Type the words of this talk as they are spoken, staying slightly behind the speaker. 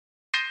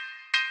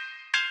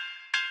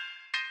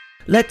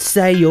Let's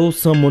say you're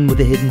someone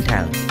with a hidden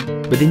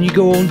talent, but then you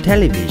go on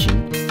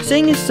television,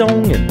 sing a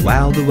song and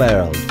wow the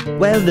world.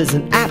 Well, there's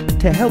an app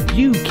to help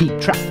you keep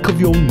track of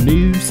your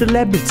new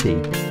celebrity.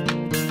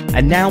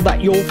 And now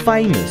that you're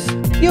famous,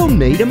 you'll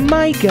need a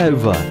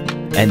makeover.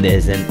 And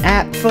there's an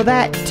app for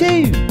that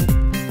too.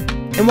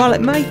 And while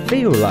it may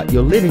feel like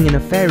you're living in a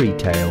fairy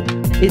tale,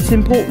 it's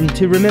important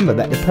to remember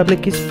that the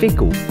public is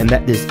fickle and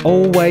that there's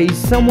always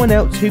someone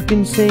else who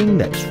can sing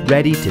that's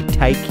ready to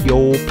take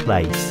your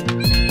place.